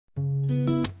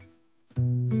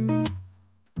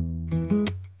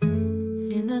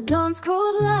the dawn's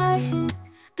cold light,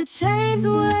 the chains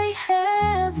weigh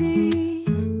heavy.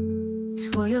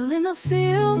 Toil in the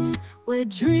fields where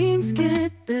dreams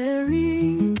get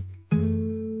buried.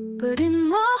 But in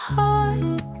my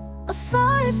heart, a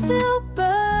fire still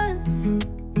burns,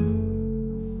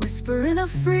 whispering a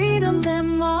freedom that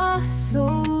my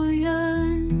soul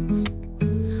yearns.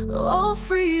 Oh,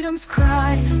 freedom's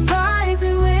cry,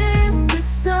 rising with the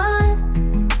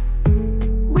sun.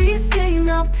 We sing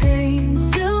our pain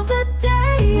till the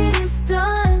day is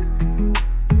done.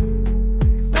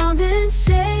 Bound in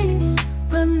chains,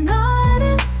 but not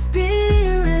in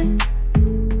spirit.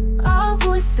 Our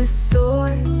voices soar,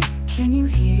 can you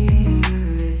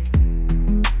hear it?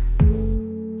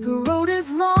 The road is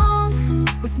long,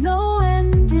 with no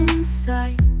end in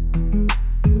sight,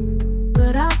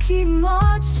 but I'll keep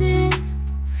marching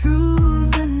through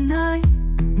the night.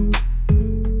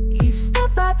 Each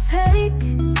step I take,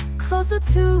 closer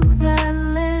to that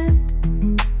land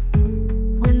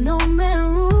where no man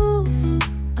rules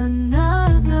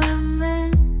another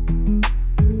man.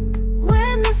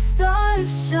 When the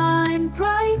stars shine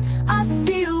bright, I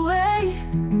see a way,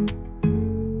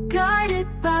 guided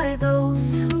by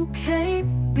those who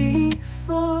came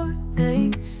before.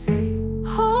 They say,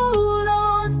 hold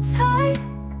on tight,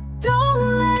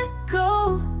 don't let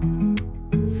go.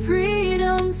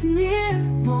 Freedom's near,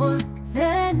 more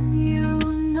than you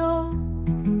know.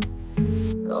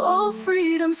 Oh,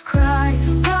 freedom's cry,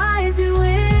 rising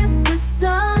with the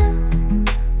sun.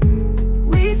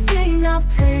 We sing our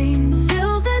pain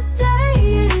till the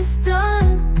day is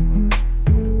done.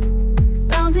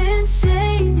 Bound in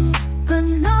chains, but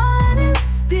not in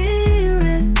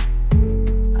spirit.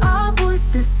 Our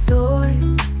voices soar,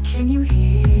 can you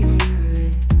hear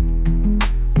it?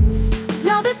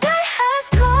 Now the day has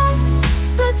come,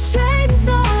 the chains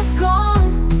are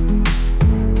gone.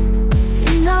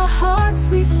 In our hearts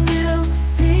we still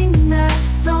sing that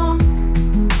song.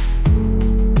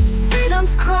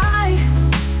 Freedom's cry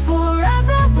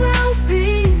forever will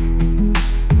be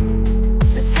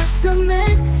the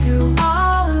testament to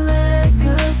our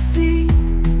legacy.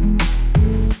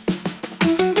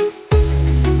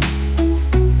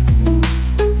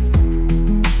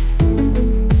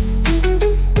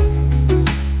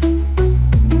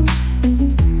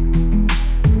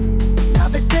 Now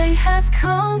the day has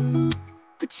come,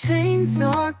 the chains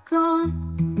are gone.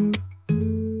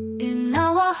 In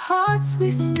our hearts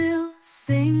we still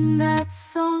sing that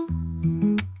song.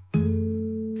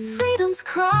 Freedom's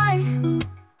cry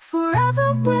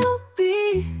forever will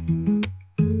be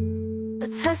a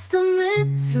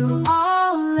testament to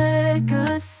our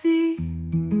legacy.